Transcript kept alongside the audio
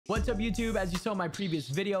What's up YouTube? As you saw in my previous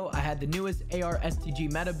video, I had the newest AR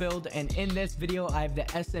STG meta build, and in this video I have the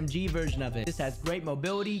SMG version of it. This has great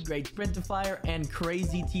mobility, great sprint to fire, and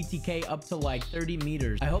crazy tctekk up to like 30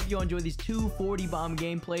 meters. I hope you enjoy these two 40 bomb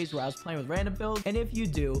gameplays where I was playing with random builds, and if you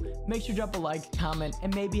do, make sure to drop a like, comment,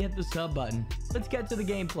 and maybe hit the sub button. Let's get to the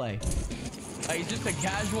gameplay. He's just a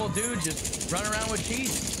casual dude just running around with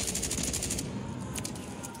cheats.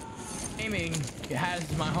 Gaming has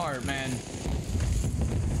my heart, man.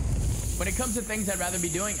 When it comes to things I'd rather be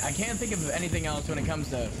doing, I can't think of anything else when it comes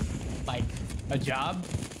to like a job.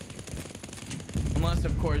 Unless,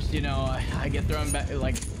 of course, you know, I get thrown back.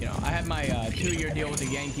 Like, you know, I had my 2-year deal with the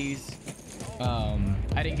Yankees.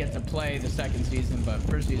 I didn't get to play the second season, but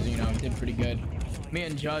first season, you know, I did pretty good. Me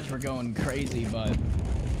and Judge were going crazy, but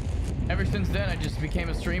ever since then, I just became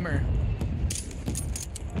a streamer.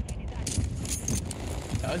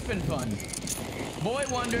 So it's been fun. Boy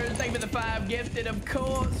Wonders, thank you for the 5 gifted, of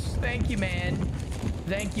course. Thank you, man.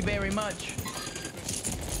 Thank you very much.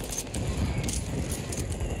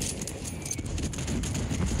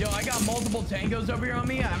 Yo, I got multiple tangos over here on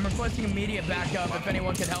me. I'm requesting immediate backup if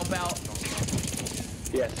anyone can help out.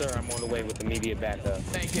 Yes, sir. I'm on the way with immediate backup.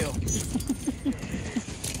 Thank you.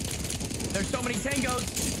 There's so many tangos.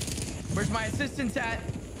 Where's my assistants at?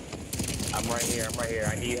 I'm right here. I'm right here.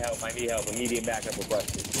 I need help. I need help. Immediate backup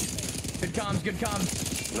requested. Good comms, good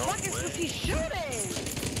comms. No what is he shooting?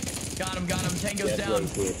 Got him, got him. Tango's yes, down.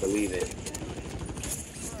 Yes, believe it.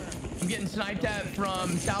 I'm getting sniped at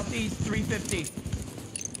from southeast 350.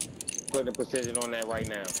 Putting precision on that right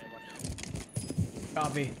now.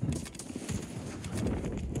 Copy.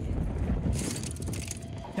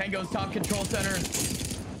 Tango's top control center.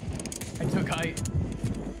 I took height.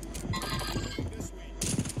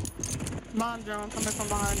 Come on, drone coming from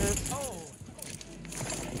behind us.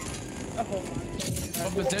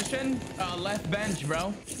 What position? Left bench,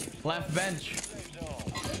 bro. Left bench.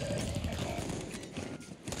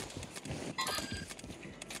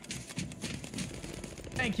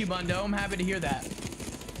 Thank you, Mundo. I'm happy to hear that.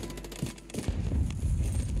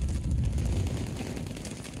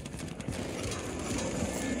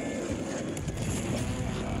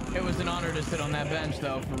 It was an honor to sit on that bench,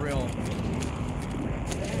 though, for real.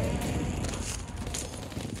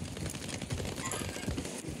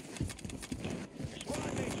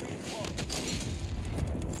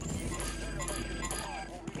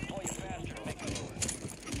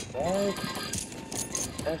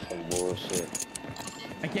 That's some bullshit.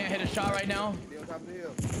 I can't hit a shot right now.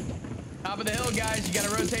 Top of the hill, guys. You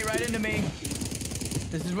gotta rotate right into me.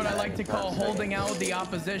 This is what I like to call holding out the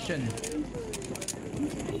opposition.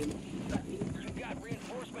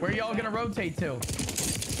 Where y'all gonna rotate to?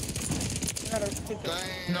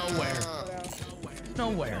 Nowhere.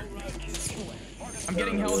 Nowhere. I'm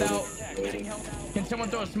getting held out. Can someone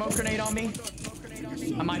throw a smoke grenade on me?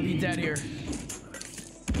 I might be dead here.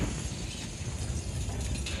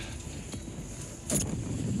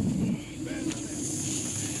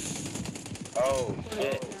 Oh,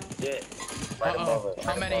 shit. Right above it.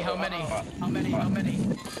 How many?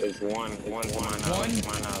 It's one. One?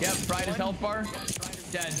 Yep, fried his health bar.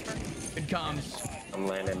 Dead. Good comms. I'm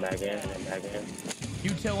landing back in.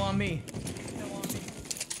 You till on me.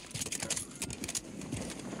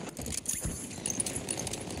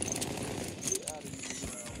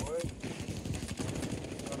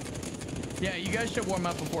 Yeah, you guys should warm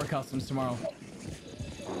up before customs tomorrow.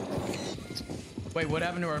 Wait, what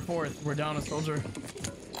happened to our 4th? We're down a soldier.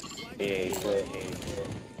 Yeah,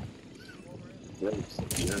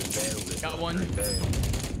 Got one.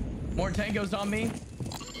 More tangos on me.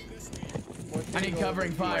 I need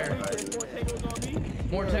covering fire.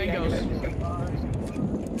 More tangos.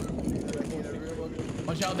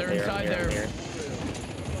 Watch out, they're inside there.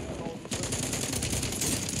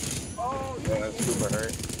 Oh, yeah, that's super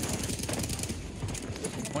hurt.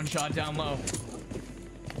 One shot down low.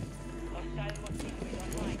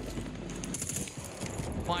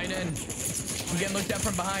 Flying in. I'm getting looked at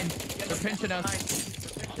from behind. They're pinching us.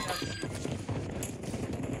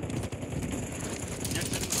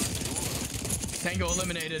 Tango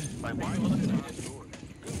eliminated.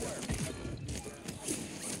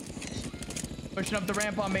 Pushing up the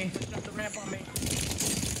ramp on me.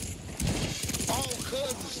 Oh,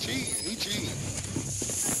 cuz is cheating. He cheating.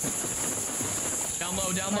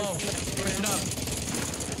 Down low. Pushing up.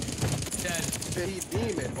 Dead. He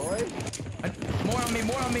beaming, boy. More on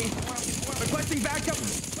me. Requesting backup.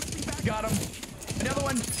 Got him. Another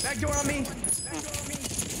one. Back door on me.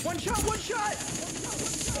 One shot.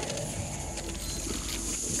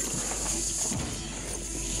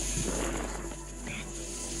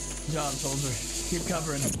 Good job, soldier. Keep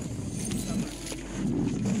covering.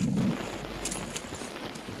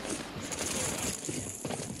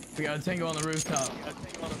 We got a tango on the rooftop.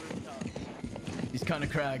 He's kind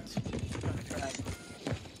of cracked.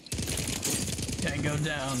 Tango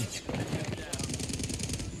down.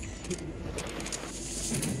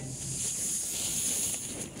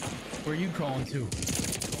 Where are you crawling to?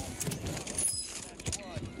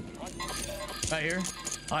 Right here.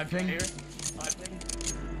 High ping.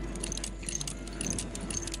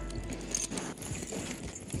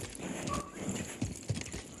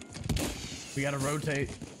 We gotta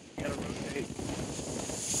rotate.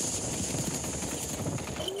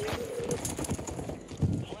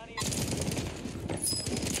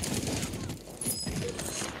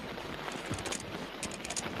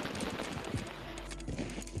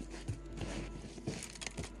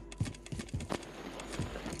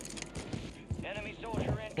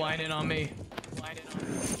 Flying in on me.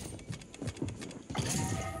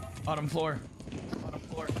 Bottom floor.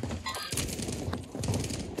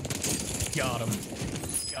 Got him.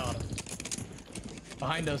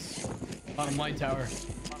 Behind us. Bottom light tower.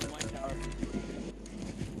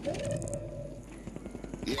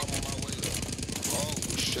 Yeah, I'm on my way though. Oh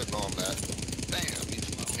shit, no, I'm not. Damn, you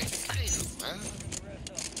told me. Damn, man.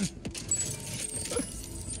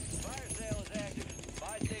 Fire sale is active.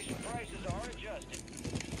 Buy station prices are adjusted.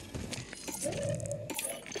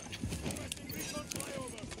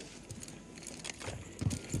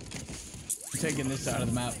 Taking this out of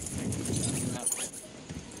the map.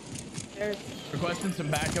 Requesting some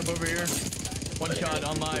backup over here. One shot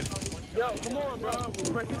on live. Yo, come on, bro.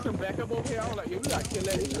 We're requesting some backup over here. I was like, yo, we gotta kill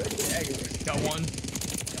that. Got one.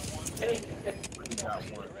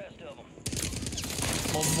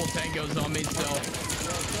 Multiple tangos on me still.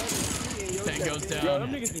 Tangos down. Yo,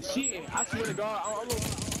 them niggas is cheating. I swear to God,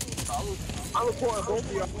 I'm reporting both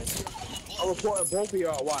of y'all. I'm reporting both of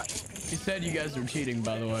y'all. Watch. He said you guys were cheating,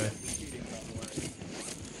 by the way.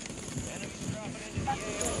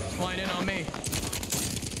 Flying in on me.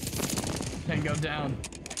 Tango down.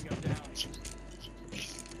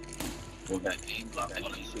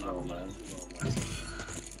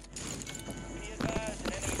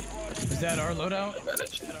 Is that our loadout?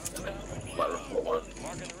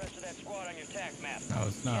 No,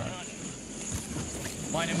 it's not.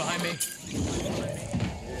 Flying in behind me.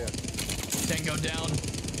 Tango down.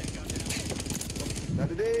 Not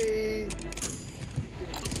today.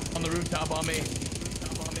 On the rooftop on me.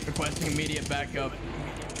 Requesting immediate backup.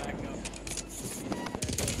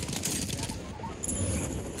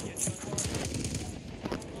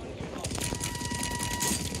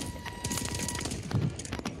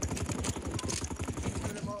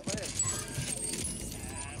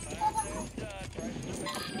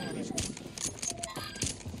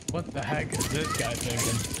 What the heck is this guy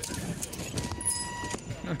thinking?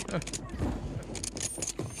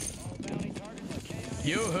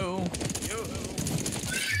 Yoo-hoo.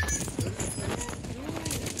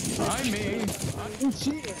 I mean, He's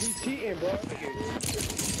cheating, bro.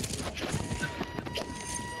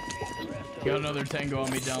 got another tango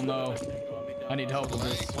on me down low. I need help with I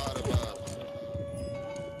this. ain't quiet about it.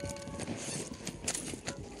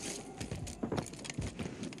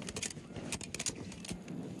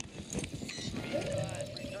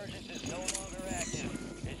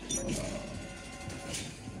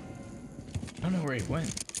 I don't know where he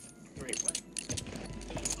went.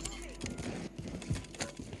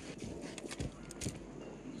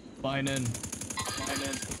 Flying in.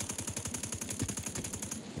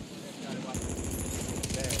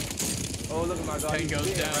 Oh, look at my God.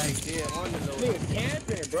 Tango's down. Nigga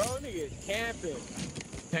camping, bro. Nigga camping.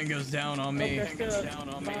 Tango's down on me. Tango's down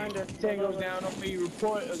on me. Tango's down on me.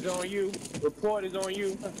 Report is on you. Report is on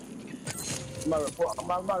you. I'm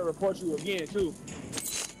about to report you again, too.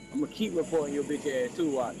 I'm gonna keep reporting your bitch ass,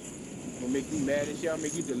 too, watch. I'm gonna make you mad and shit. I'll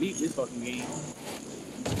make you delete this fucking game.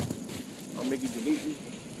 I'll make you delete this.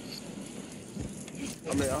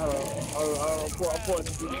 I mean, I'm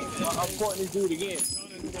reporting this dude again.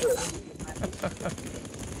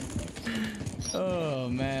 Oh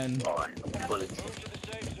man.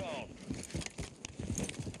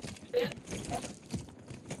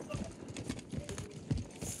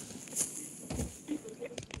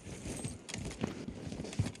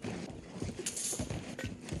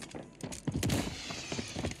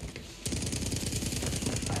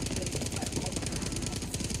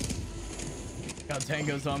 Got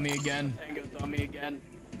tangos on me again.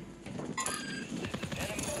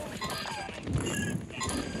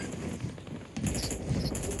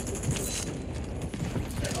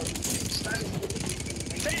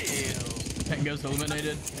 Tango's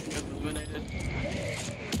eliminated.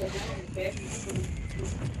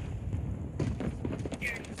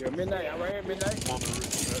 Yo, midnight. I'm right here, midnight.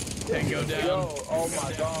 Tango down. Yo, oh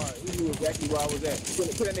my God. He knew exactly where I was at. Kill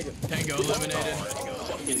that nigga. Tango eliminated.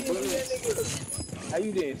 How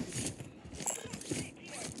you did?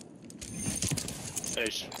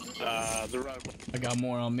 The road. I got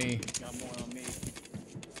more on me.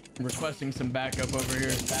 Requesting some backup over here.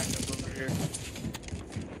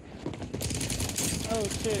 Oh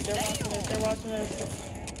shit, they're watching us.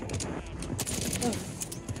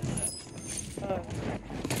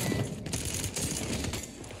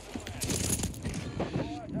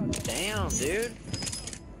 Damn, dude.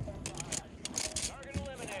 Target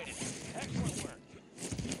eliminated. Excellent work.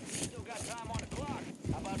 Still got time on the clock.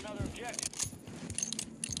 How about another objective?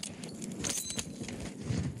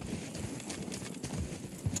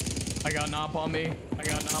 I got an op on me.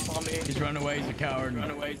 He's run away. He's a coward.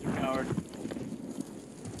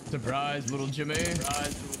 Surprise, little Jimmy. Yo,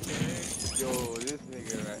 this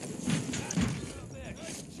nigga right.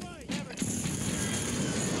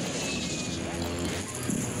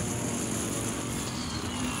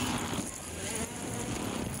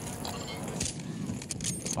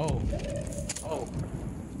 Oh.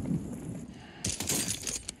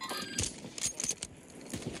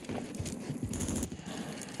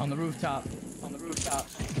 On the rooftop.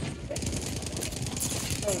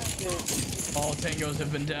 Oh shit. All tangos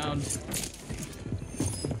have been down.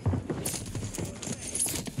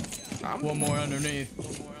 One more underneath.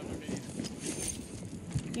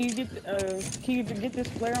 Can you get this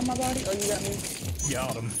flare on my body? Oh, you got me?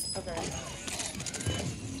 Got him. Okay.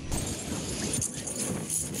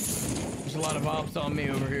 There's a lot of ops on me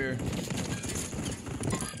over here.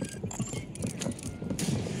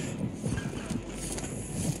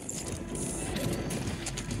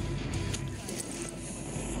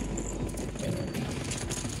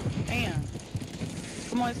 Damn.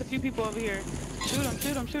 Come on, there's a few people over here. Shoot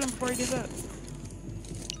him before he gets up.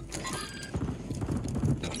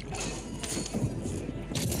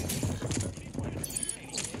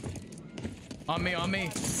 On me.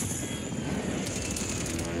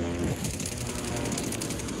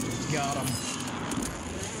 Got him.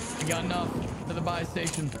 I got enough to the buy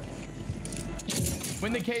station.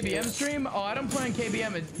 Win the KBM stream? Oh, I don't play on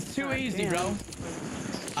KBM. It's too easy, bro.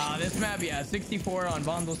 This map, yeah, 64 on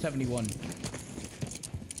Bondle 71.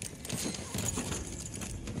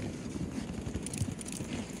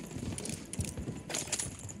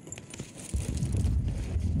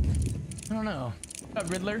 I don't know. What's up,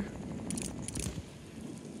 Riddler?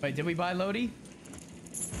 Wait, did we buy Lodi?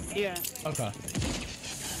 Yeah. Okay. I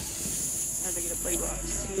have to get a play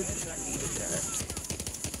box. I needed that.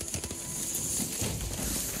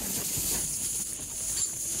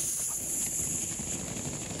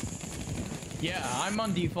 Yeah, I'm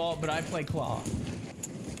on default, but I play Claw.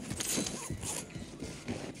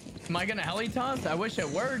 Am I gonna heli toss? I wish it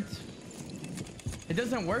worked. It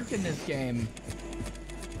doesn't work in this game.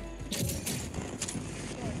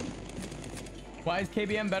 Why is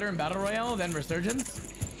KBM better in Battle Royale than Resurgence?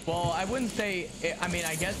 Well, I wouldn't say... I mean,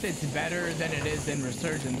 I guess it's better than it is in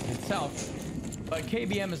Resurgence itself. But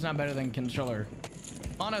KBM is not better than Controller.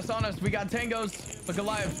 On us. We got tangos. Look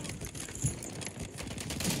alive.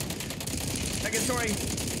 Second story.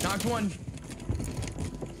 Knocked one.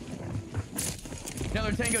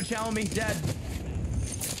 Another tango challenge me. Dead.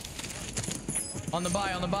 On the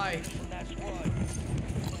buy.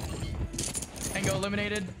 Tango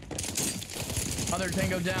eliminated. Other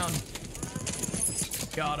tango down.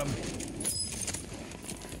 Got him.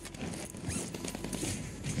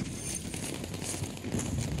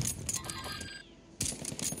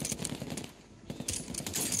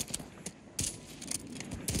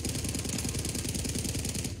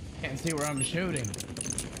 Can't see where I'm shooting.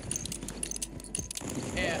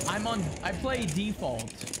 Yeah, I play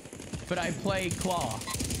default, but I play Claw.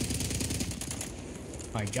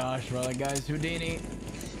 My gosh, bro, that guy's Houdini.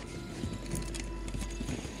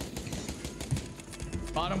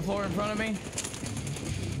 Bottom floor in front of me.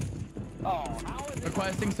 Oh,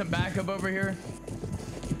 requesting some backup over here.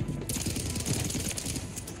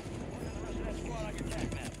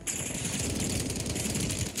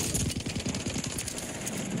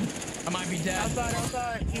 I might be dead.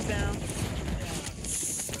 Outside. He's down.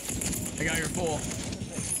 I got your full.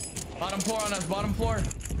 Bottom floor on us. Bottom floor.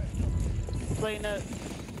 Waiting up.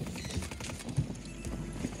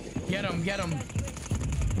 Get him.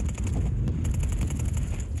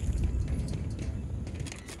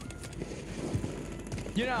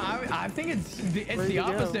 You know, I think it's the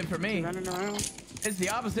opposite for me. Running around. It's the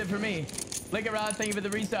opposite for me. Lick it, Rod. Thank you for the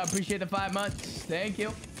resub. Appreciate the 5 months. Thank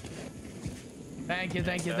you. Thank you.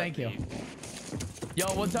 Yo,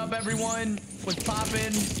 what's up, everyone? What's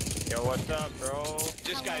poppin'? Yo, what's up, bro?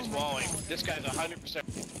 This guy's walling. This guy's 100%.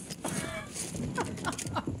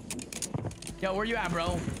 Yo, where you at,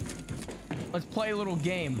 bro? Let's play a little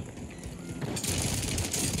game.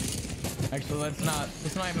 Actually, let's not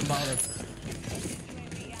even bother.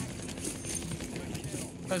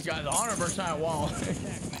 This guy's 100% wall.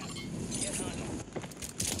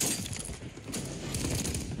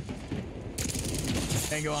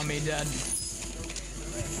 Tango on me, dead.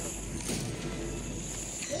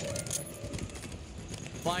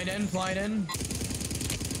 Flying in.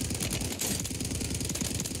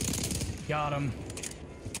 Got him.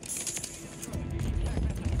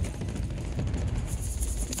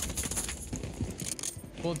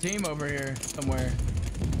 Full team over here somewhere.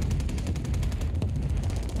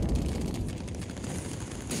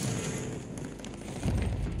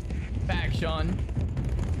 Back, Sean.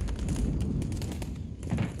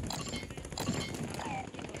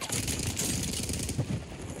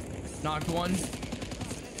 Knocked one.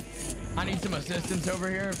 I need some assistance over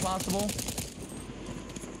here if possible.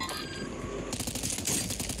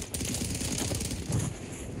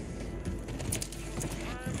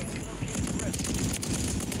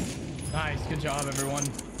 Nice, good job, everyone.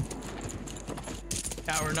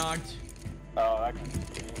 Tower knocked. Oh, and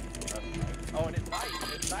it's night.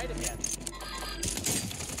 It's night again.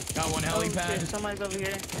 Got one helipad. Shit, somebody's over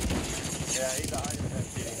here. Yeah, he's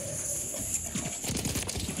 100% shooting.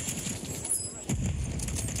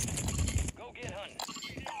 Go get hunting.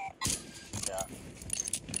 Yeah.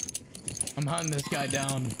 I'm hunting this guy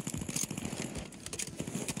down.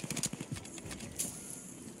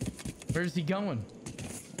 Where's he going?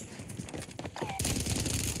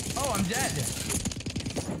 Oh, I'm dead.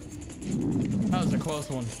 That was a close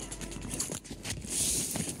one.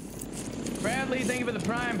 Bradley, thank you for the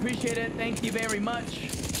prime. Appreciate it. Thank you very much.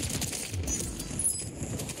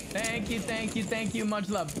 Thank you. Much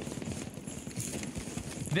love.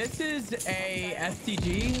 This is a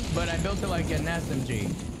STG, but I built it like an SMG.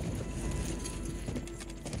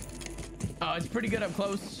 Oh, it's pretty good up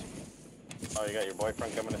close. Oh, you got your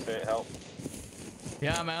boyfriend coming to say help?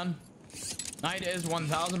 Yeah, man. Night is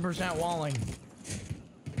 1000% walling.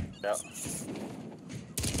 Yep.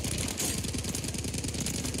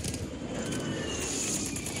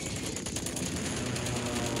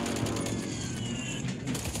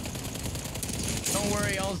 Don't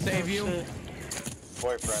worry, I'll save you.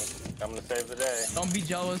 Boyfriend, coming to save the day. Don't be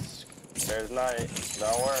jealous. There's night.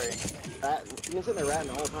 Don't worry. You've been sitting there ratting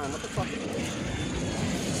the whole time. What the fuck?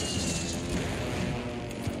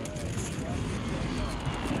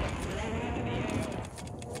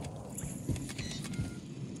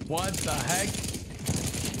 What the heck?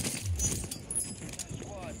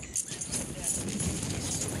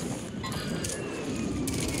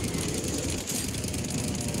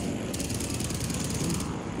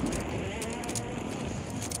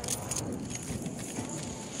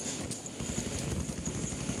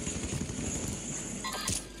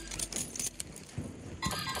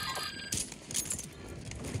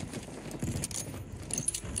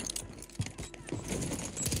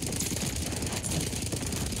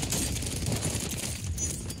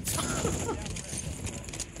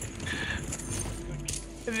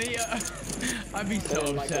 I'd be so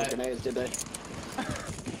upset.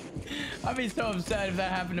 I'd be so upset if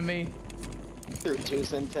that happened to me. Threw 2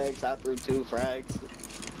 syntax, I threw 2 frags.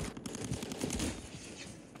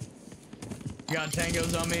 Got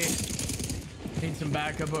tangos on me. Need some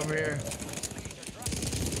backup over here.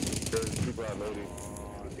 There's people out loading.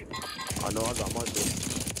 I know I got my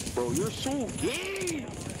shit. Bro, you're so gay!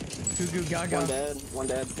 Goo goo gaga. One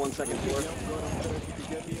dead, 1 second floor.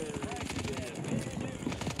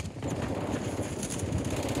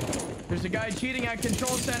 There's a guy cheating at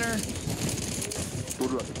control center.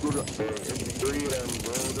 Good luck. It's 3 of them,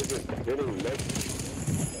 bro. They're just getting left.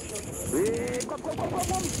 Come.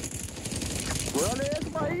 Run it,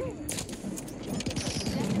 buddy.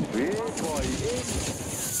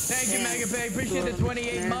 Thank you, Megapay. Appreciate the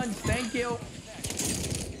 28 months. Thank you.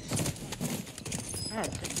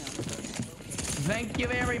 Thank you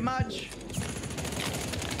very much.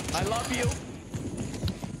 I love you.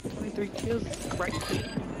 23 kills. Right.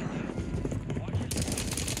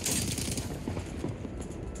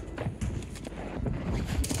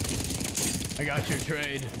 I got your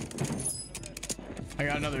trade. I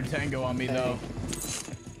got another tango on me though.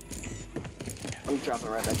 I'm dropping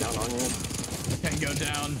right back down on you. Tango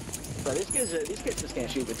down. Bro, these kids just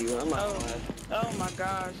can't shoot with you. I'm not gonna lie. Oh my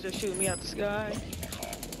gosh, just shooting me out the sky.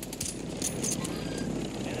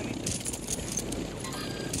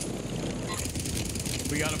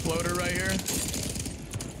 We got a floater right here.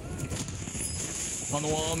 On the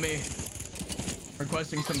wall on me.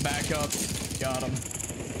 Requesting some backup. Got him.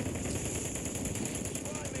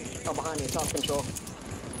 Oh, behind me, top control.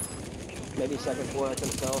 Maybe second floor, I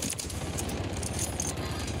couldn't tell.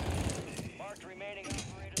 Marked remaining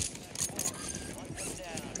operators. Hunt them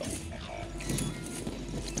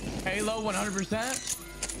down. Halo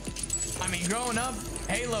 100%. I mean, growing up,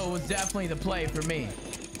 Halo was definitely the play for me.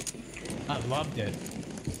 I loved it.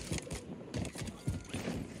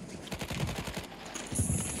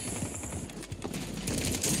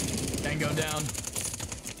 Tango down.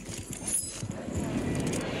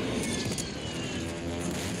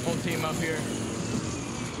 Whole team up here.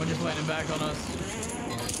 We're just landing back on us.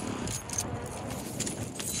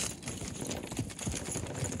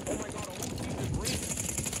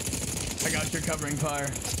 I got your covering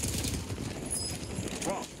fire.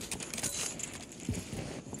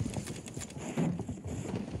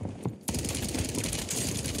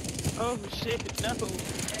 Oh shit, no.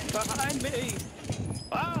 Behind me.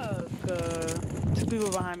 Fuck. Two people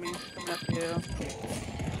behind me coming up the hill.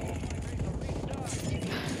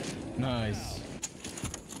 Nice.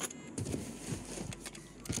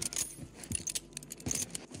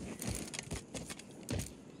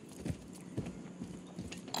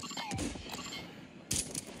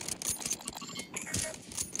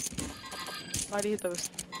 Why do you hit those?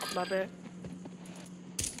 My bad.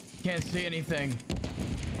 Can't see anything.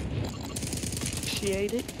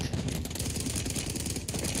 Appreciate it.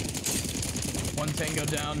 One tango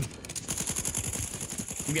down.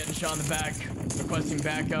 I'm getting shot in the back. Requesting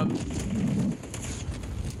backup.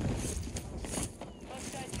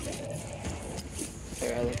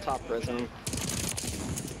 Here, at the top prison.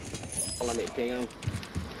 Let me ping him.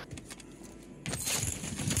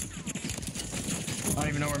 I don't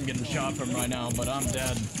even know where I'm getting shot from right now, but I'm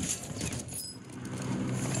dead.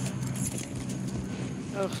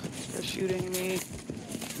 Ugh, they're shooting me.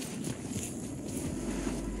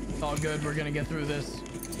 It's all good. We're gonna get through this.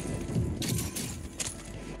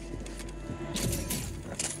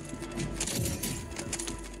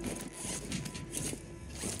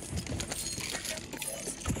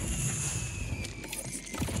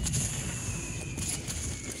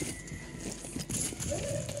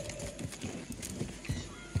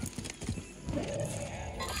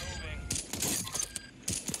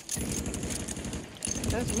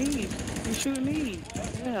 That's me. You shooting me.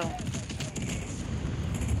 Yeah.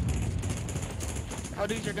 Oh,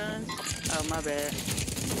 these are guns? Oh, my bad.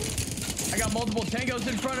 I got multiple tangos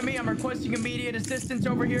in front of me. I'm requesting immediate assistance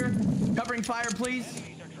over here. Covering fire, please.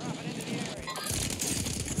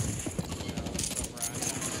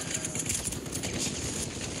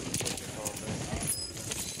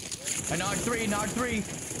 I knocked three, knocked three.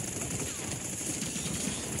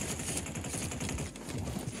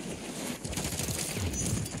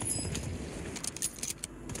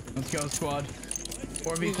 Let's go, squad.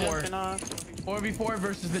 4v4. 4v4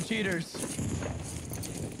 versus the cheaters.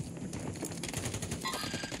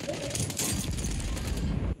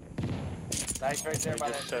 Nice right there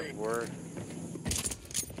by that tree.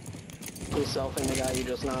 Who's selfing the guy you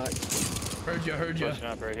just knocked? Heard ya, heard ya. Pushing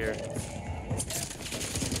up right here.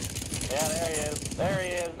 Yeah, there he is. There he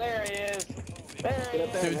is. There he is. There he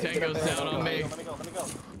is. Two tangos down on me. Let me go.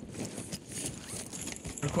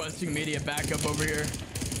 Requesting immediate backup over here.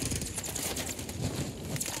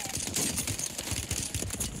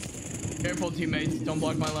 Careful, teammates. Don't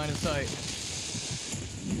block my line of sight.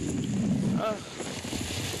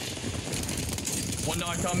 One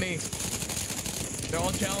knocked on me. They're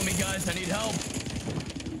all challenging me, guys. I need help.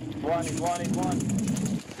 He's one.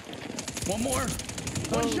 One more.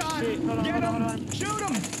 One shot. Shit. Hold on, Get hold him. on. Shoot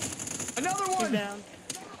him. Another He's one. down.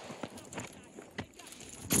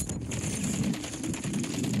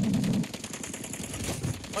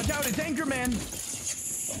 Watch out. It's Anchorman.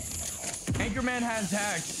 Anchorman has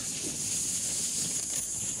hacks.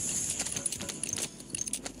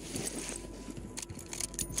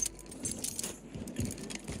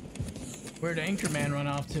 Where'd Anchorman run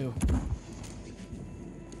off to?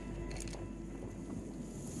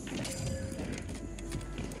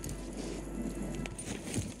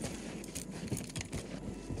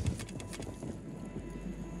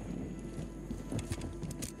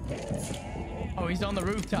 Oh, he's on the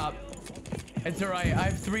rooftop. It's alright. I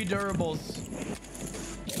have 3 durables.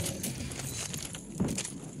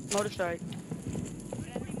 Motor strike.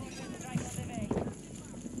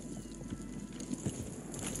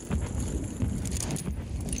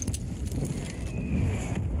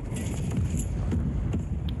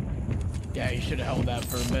 Yeah, you should have held that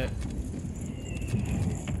for a bit.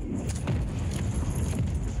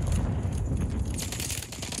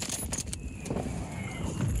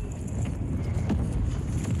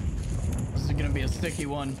 This is gonna be a sticky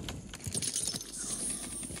one.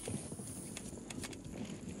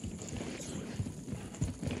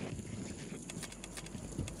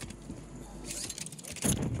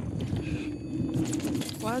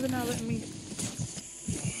 Why is it not letting me?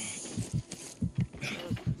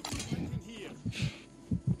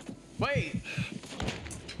 Wait.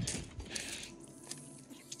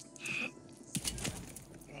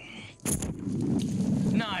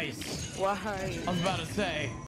 Nice. Why? I was about to say.